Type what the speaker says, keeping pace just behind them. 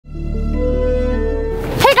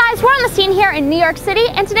Christine here in New York City,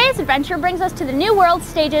 and today's adventure brings us to the New World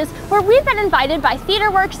stages, where we've been invited by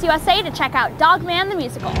TheaterWorksUSA to check out Dog Man the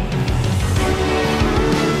musical.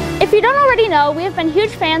 If you don't already know, we have been huge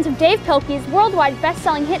fans of Dav Pilkey's worldwide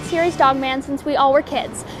best-selling hit series Dog Man since we all were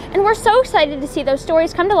kids, and we're so excited to see those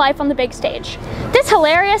stories come to life on the big stage. This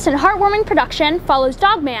hilarious and heartwarming production follows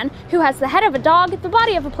Dog Man, who has the head of a dog, the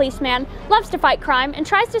body of a policeman, loves to fight crime, and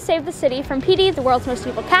tries to save the city from Petey, the world's most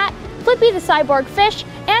evil cat, Flippy, the cyborg fish,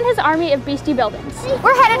 and his army of beastie buildings.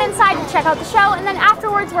 We're headed inside to check out the show, and then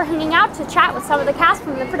afterwards we're hanging out to chat with some of the cast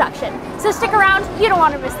from the production. So stick around, you don't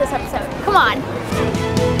want to miss this episode. Come on.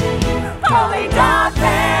 Holy Dog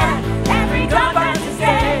Man, every dog wants to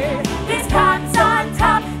stay. This cot's on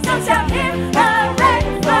top, so shout him hooray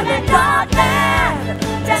for the Dog Man.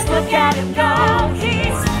 Just look at him go,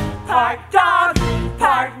 he's part dog,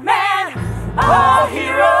 part man, a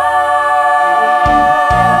hero.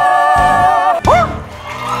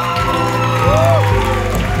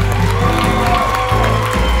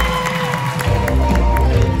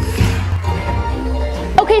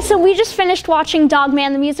 So we just finished watching Dog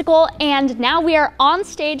Man the musical, and now we are on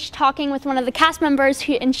stage talking with one of the cast members,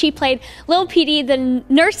 and she played Little Petey, the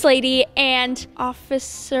nurse lady, and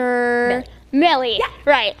Officer Millie. Yeah.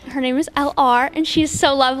 Right. Her name is LR, and she's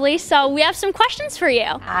so lovely. So we have some questions for you.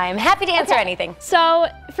 I'm happy to answer anything. So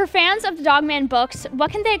for fans of the Dog Man books,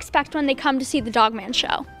 what can they expect when they come to see the Dog Man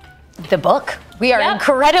show? The book. We are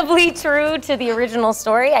incredibly true to the original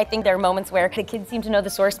story. I think there are moments where the kids seem to know the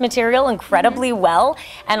source material incredibly well,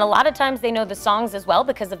 and a lot of times they know the songs as well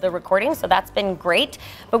because of the recording, so that's been great.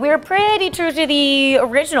 But we are pretty true to the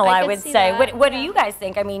original, I would say. What do you guys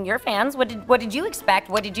think? I mean, you're fans. What did you expect?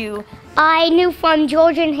 What did you... I knew from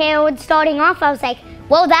George and Harold starting off, I was like,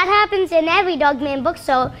 well, that happens in every Dog Man book,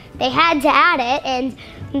 so they had to add it.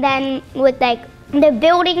 And then with like the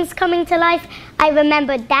buildings coming to life, I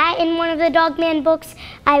remember that in one of the Dog Man books.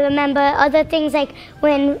 I remember other things like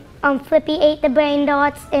when Flippy ate the brain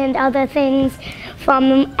dots and other things from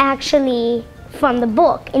the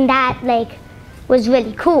book, and that like was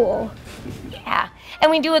really cool. Yeah, and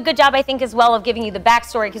we do a good job, I think, as well of giving you the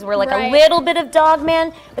backstory, because we're like a little bit of Dog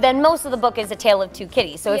Man, but then most of the book is A Tale of Two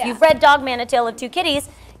Kitties. So if you've read Dog Man, A Tale of Two Kitties,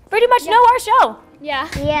 you pretty much know our show. Yeah.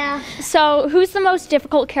 Yeah. So who's the most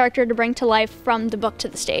difficult character to bring to life from the book to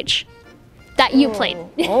the stage that you played?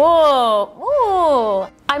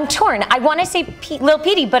 I'm torn. I want to say Little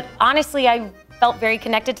Petey, but honestly, I felt very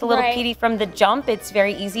connected to Little Petey from the jump. It's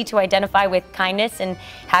very easy to identify with kindness and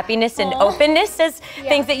happiness and openness as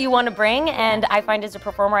things that you want to bring. And I find as a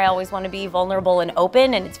performer, I always want to be vulnerable and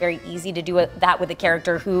open, and it's very easy to do that with a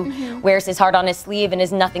character who wears his heart on his sleeve and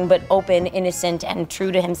is nothing but open, innocent, and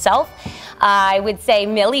true to himself. I would say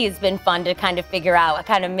Millie has been fun to kind of figure out,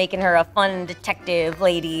 kind of making her a fun detective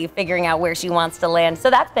lady, figuring out where she wants to land. So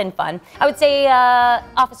that's been fun. I would say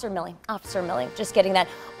Officer Millie, just getting that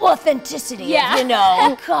authenticity, you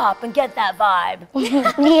know, cop and get that vibe.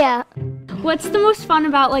 Yeah. What's the most fun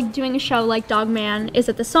about like doing a show like Dog Man? Is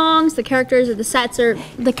it the songs, the characters, or the sets, or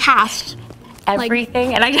the cast?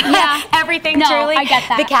 Everything, and everything. No, truly. I get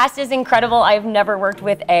that. The cast is incredible. I've never worked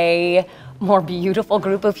with a more beautiful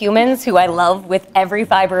group of humans who I love with every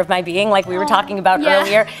fiber of my being, like we were talking about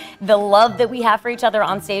earlier. The love that we have for each other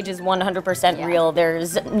on stage is 100% real.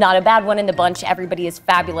 There's not a bad one in the bunch. Everybody is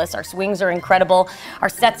fabulous. Our swings are incredible. Our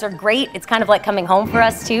sets are great. It's kind of like coming home for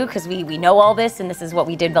us too, because we know all this, and this is what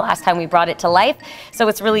we did the last time we brought it to life. So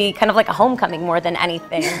it's really kind of like a homecoming more than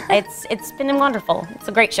anything. It's been wonderful. It's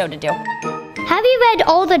a great show to do. Have you read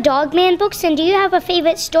all the Dog Man books, and do you have a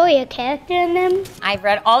favorite story or character in them? I've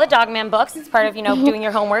read all the Dog Man books. It's part of, you know, doing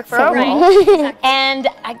your homework for a role. And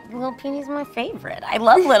Little Petey's my favorite. I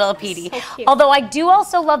love Little Petey. So although I do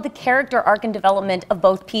also love the character arc and development of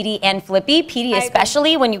both Petey and Flippy. Petey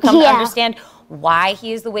especially, when you come to understand why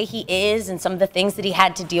he is the way he is and some of the things that he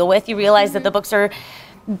had to deal with, you realize that the books are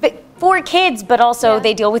for kids, but also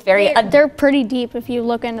they deal with they're pretty deep if you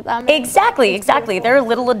look into them. Exactly. They're a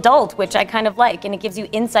little adult, which I kind of like, and it gives you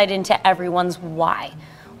insight into everyone's why.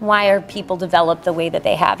 Why are people developed the way that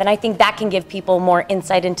they have? And I think that can give people more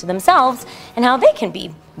insight into themselves and how they can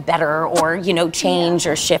be better or, you know, change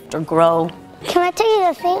or shift or grow. Can I tell you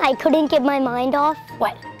the thing I couldn't get my mind off?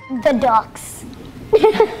 What? The ducks.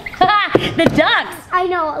 The ducks! I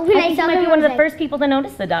know. I think you might be one of the first people to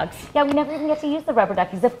notice the ducks. Yeah, we never even get to use the rubber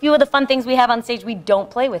duckies. A few of the fun things we have on stage we don't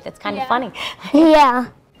play with. It's kind of funny. Yeah.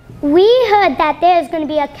 We heard that there's going to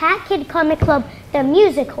be a Cat Kid Comic Club, the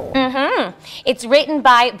musical. It's written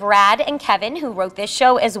by Brad and Kevin, who wrote this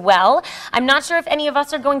show as well. I'm not sure if any of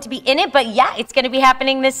us are going to be in it, but yeah, it's going to be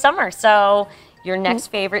happening this summer. So your next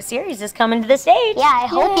favorite series is coming to the stage. Yeah, I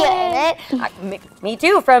hope you're in it. Me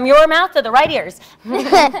too, from your mouth to the right ears.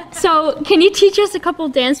 So, can you teach us a couple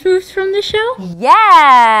dance moves from the show?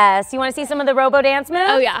 Yes. You want to see some of the robo dance moves?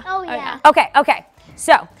 Oh, yeah. Oh, yeah. Okay.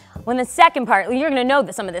 So, when the second part, you're going to know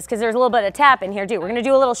some of this because there's a little bit of tap in here too. We're going to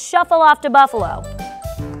do a little shuffle off to Buffalo.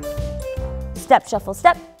 Step, shuffle,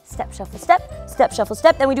 step, step, shuffle, step, step, shuffle,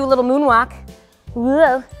 step. Then we do a little moonwalk.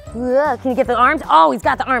 Whoa, whoa. Can you get the arms? Oh, he's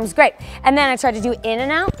got the arms, great. And then I try to do in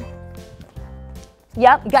and out.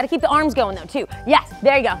 Yep, you got to keep the arms going though too. Yes,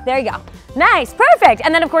 there you go. Nice, perfect.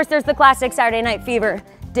 And then of course there's the classic Saturday Night Fever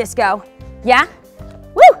disco. Yeah?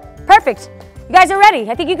 Woo, perfect. You guys are ready.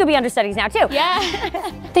 I think you could be understudies now too. Yeah.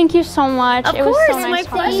 Thank you so much. Of it was course, so nice my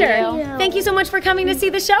pleasure. You. Thank you so much for coming to see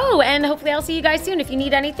the show, and hopefully I'll see you guys soon. If you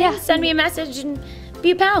need anything, send me a message and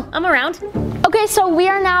be a pal. I'm around. Okay, so we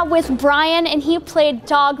are now with Brian, and he played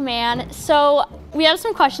Dogman. So we have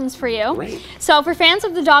some questions for you. Great. So for fans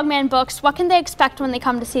of the Dogman books, what can they expect when they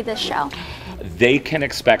come to see this show? They can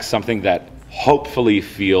expect something that hopefully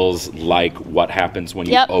feels like what happens when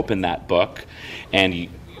you open that book. And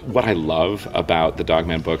what I love about the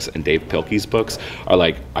Dogman books and Dav Pilkey's books are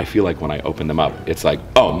like, I feel like when I open them up, it's like,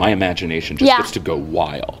 oh, my imagination just gets to go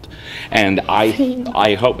wild. And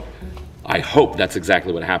I hope that's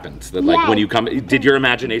exactly what happens. That like when you come, did your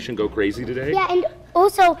imagination go crazy today? Yeah, and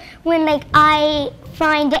also when like I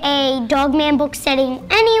find a Dogman book setting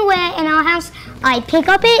anywhere in our house, I pick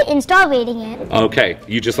up it and start reading it. Okay,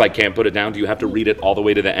 you just like can't put it down? Do you have to read it all the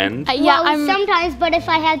way to the end? Yeah, well, sometimes, but if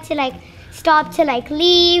I had to like stop to like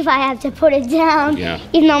leave, I have to put it down. Yeah.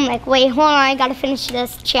 Even though I'm like, wait, hold on, I gotta finish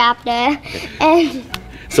this chapter. And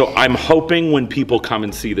so I'm hoping when people come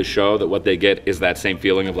and see the show that what they get is that same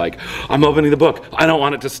feeling of like, I'm opening the book, I don't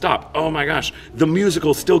want it to stop. Oh my gosh, the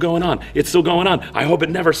musical's still going on. It's still going on. I hope it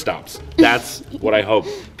never stops. That's what I hope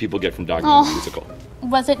people get from Dogman the musical.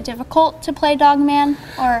 Was it difficult to play Dogman,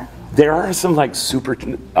 or? There are some like super,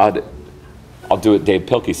 I'll do it Dav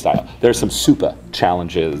Pilkey style. There's some super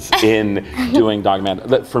challenges in doing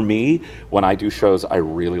Dogman. For me, when I do shows, I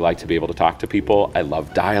really like to be able to talk to people. I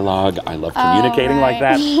love dialogue. I love communicating like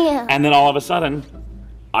that. Yeah. And then all of a sudden,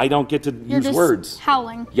 I don't get to You're use just words.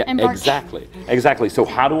 Howling. Yeah, and barking. exactly. So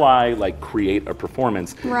how do I like create a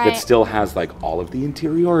performance that still has like all of the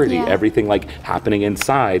interiority, everything like happening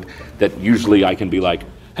inside that usually I can be like,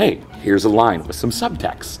 hey, here's a line with some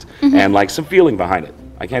subtext and like some feeling behind it.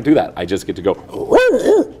 I can't do that. I just get to go.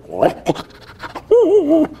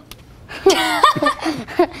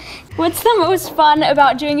 What's the most fun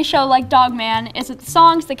about doing a show like Dogman? Is it the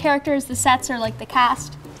songs, the characters, the sets, or like the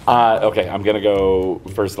cast? Okay, I'm gonna go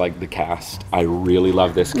first like the cast. I really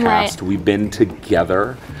love this cast. We've been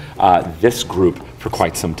together, this group, for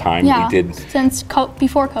quite some time. Yeah, we did since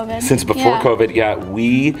before COVID. Since before COVID, yeah.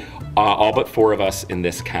 We, all but 4 of us in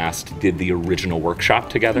this cast did the original workshop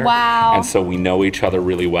together. Wow. And so we know each other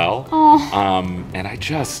really well. Oh. And I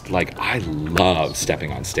just, like, I love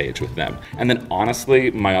stepping on stage with them. And then honestly,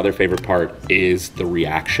 my other favorite part is the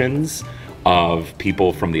reactions of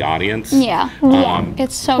people from the audience. Yeah.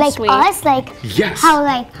 It's so like sweet. us, like how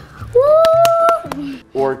like, woo!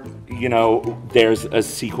 Or, you know, there's a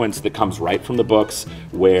sequence that comes right from the books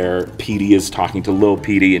where Petey is talking to Lil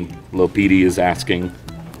Petey, and Lil Petey is asking,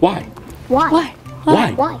 why? Why?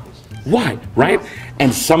 Why? Why? Why? Right?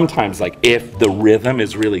 And sometimes, like, if the rhythm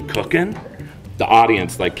is really cooking, the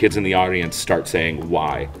audience, like kids in the audience, start saying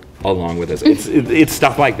why along with us. It's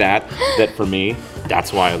stuff like that that for me,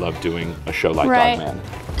 that's why I love doing a show like Dogman.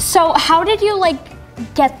 So how did you like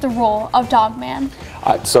get the role of Dogman?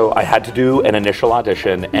 So I had to do an initial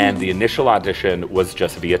audition, and the initial audition was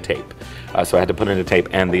just via tape. So I had to put in a tape,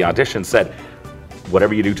 and the audition said,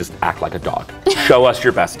 whatever you do, just act like a dog. Show us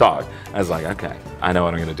your best dog. I was like, okay, I know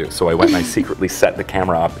what I'm gonna do. So I went and I secretly set the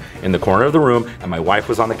camera up in the corner of the room, and my wife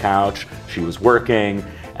was on the couch, she was working,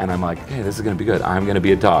 and I'm like, hey, this is gonna be good. I'm gonna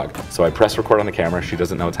be a dog. So I press record on the camera, she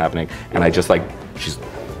doesn't know what's happening, and I just like, she's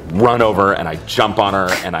run over and I jump on her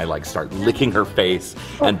and I like start licking her face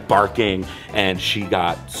and barking, and she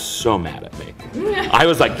got so mad at me. I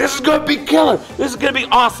was like, this is gonna be killer, this is gonna be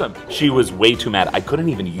awesome. She was way too mad. I couldn't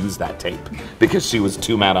even use that tape because she was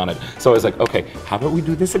too mad on it. So I was like, okay, how about we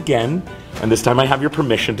do this again? And this time I have your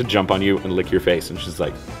permission to jump on you and lick your face. And she's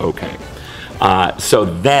like, okay. So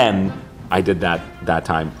then I did that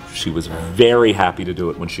time. She was very happy to do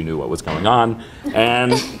it when she knew what was going on,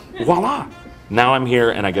 and voila. Now I'm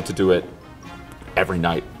here and I get to do it every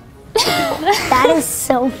night That is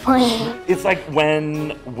so funny. It's like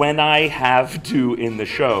when I have to in the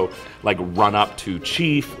show, like run up to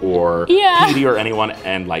Chief or Petey or anyone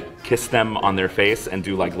and like kiss them on their face and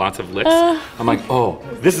do like lots of licks. I'm like, oh,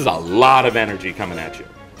 this is a lot of energy coming at you.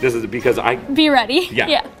 This is because be ready.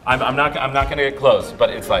 Yeah. I'm not gonna get close, but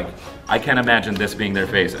it's like I can't imagine this being their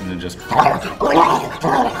face and then just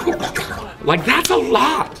like that's a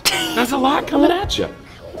lot. That's a lot coming at you.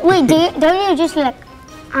 Wait, don't you just like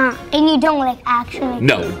and you don't like actually?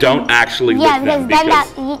 No, don't actually lick them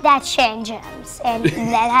because then that's sharing germs, and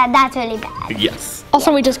that's really bad. Yes.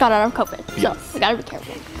 Also, we just got out of COVID, so we gotta be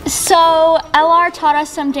careful. So LR taught us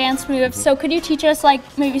some dance moves. So could you teach us like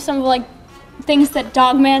maybe some of like things that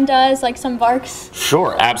Dogman does, like some barks?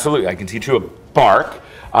 Sure, absolutely. I can teach you a bark,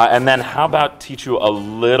 and then how about teach you a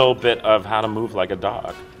little bit of how to move like a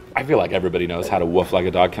dog? I feel like everybody knows how to woof like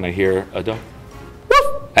a dog. Can I hear a dog?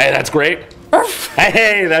 Woof! Hey, that's great.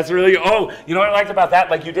 Hey, that's really, oh, you know what I liked about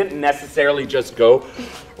that? Like you didn't necessarily just go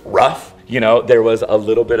rough, you know, there was a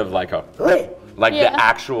little bit of like a, like the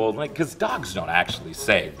actual, like, because dogs don't actually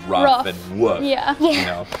say rough and woof, you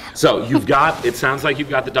know. So it sounds like you've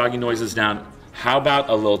got the doggy noises down. How about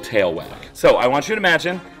a little tail wag? So I want you to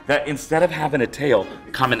imagine that instead of having a tail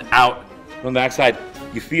coming out from the backside,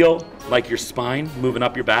 you feel like your spine moving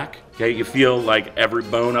up your back, okay? You feel like every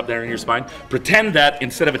bone up there in your spine. Pretend that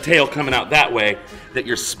instead of a tail coming out that way, that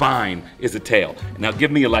your spine is a tail. Now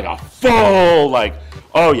give me like a full, like,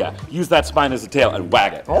 oh yeah, use that spine as a tail and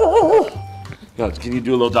wag it. Can you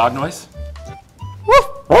do a little dog noise?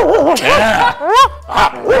 Yeah.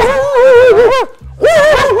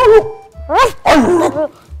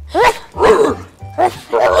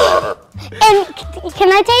 And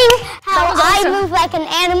can I tell you how I move like an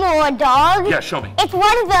animal or a dog? Yeah, show me. It's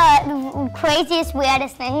one of the craziest,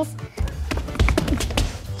 weirdest things.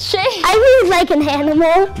 Shay. I move like an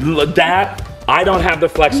animal. That, I don't have the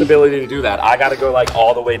flexibility to do that. I gotta go like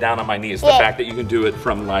all the way down on my knees. The fact that you can do it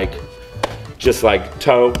from like, just like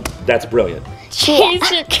toe, that's brilliant.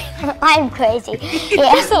 I'm crazy.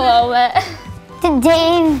 Just a little bit. Did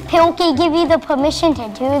Dav Pilkey give you the permission to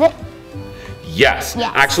do that? Yes.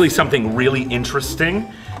 Actually, something really interesting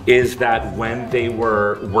is that when they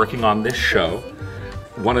were working on this show,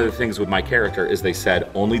 one of the things with my character is they said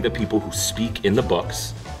only the people who speak in the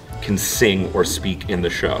books can sing or speak in the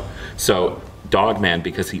show. So Dogman,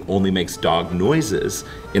 because he only makes dog noises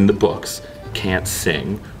in the books, can't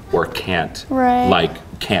sing or can't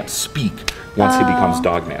can't speak once he becomes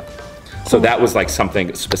Dogman. So that was like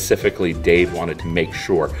something specifically Dave wanted to make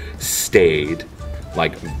sure stayed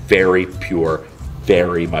like very pure,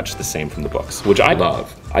 very much the same from the books, which I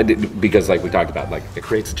love. I did because like we talked about, like it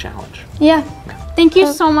creates a challenge. Yeah. Thank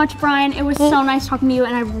you so much, Brian. It was so nice talking to you,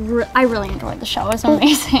 and I really enjoyed the show. It was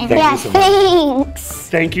amazing. Thank you so much. Thanks.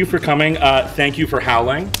 Thank you for coming. Thank you for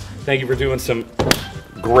howling. Thank you for doing some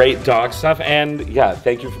great dog stuff, and yeah,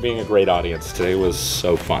 thank you for being a great audience. Today was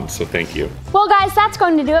so fun, so thank you. Well guys, that's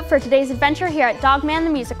going to do it for today's adventure here at Dogman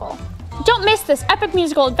the Musical. Don't miss this epic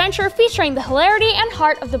musical adventure featuring the hilarity and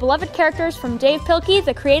heart of the beloved characters from Dav Pilkey,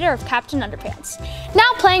 the creator of Captain Underpants. Now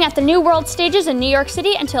playing at the New World stages in New York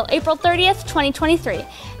City until April 30th, 2023.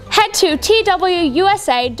 Head to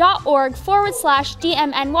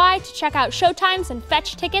TheaterWorksUSA.org/DMNY to check out showtimes and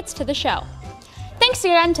fetch tickets to the show. Thanks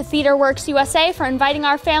again to TheaterWorksUSA for inviting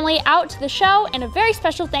our family out to the show, and a very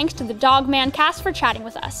special thanks to the Dogman cast for chatting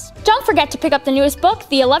with us. Don't forget to pick up the newest book,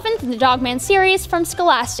 the 11th in the Dogman series from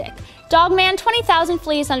Scholastic, Dogman 20,000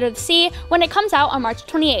 Fleas Under the Sea, when it comes out on March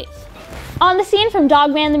 28th. On the scene from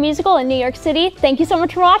Dogman the Musical in New York City, thank you so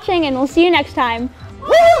much for watching, and we'll see you next time.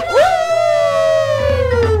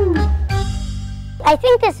 I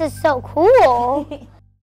think this is so cool.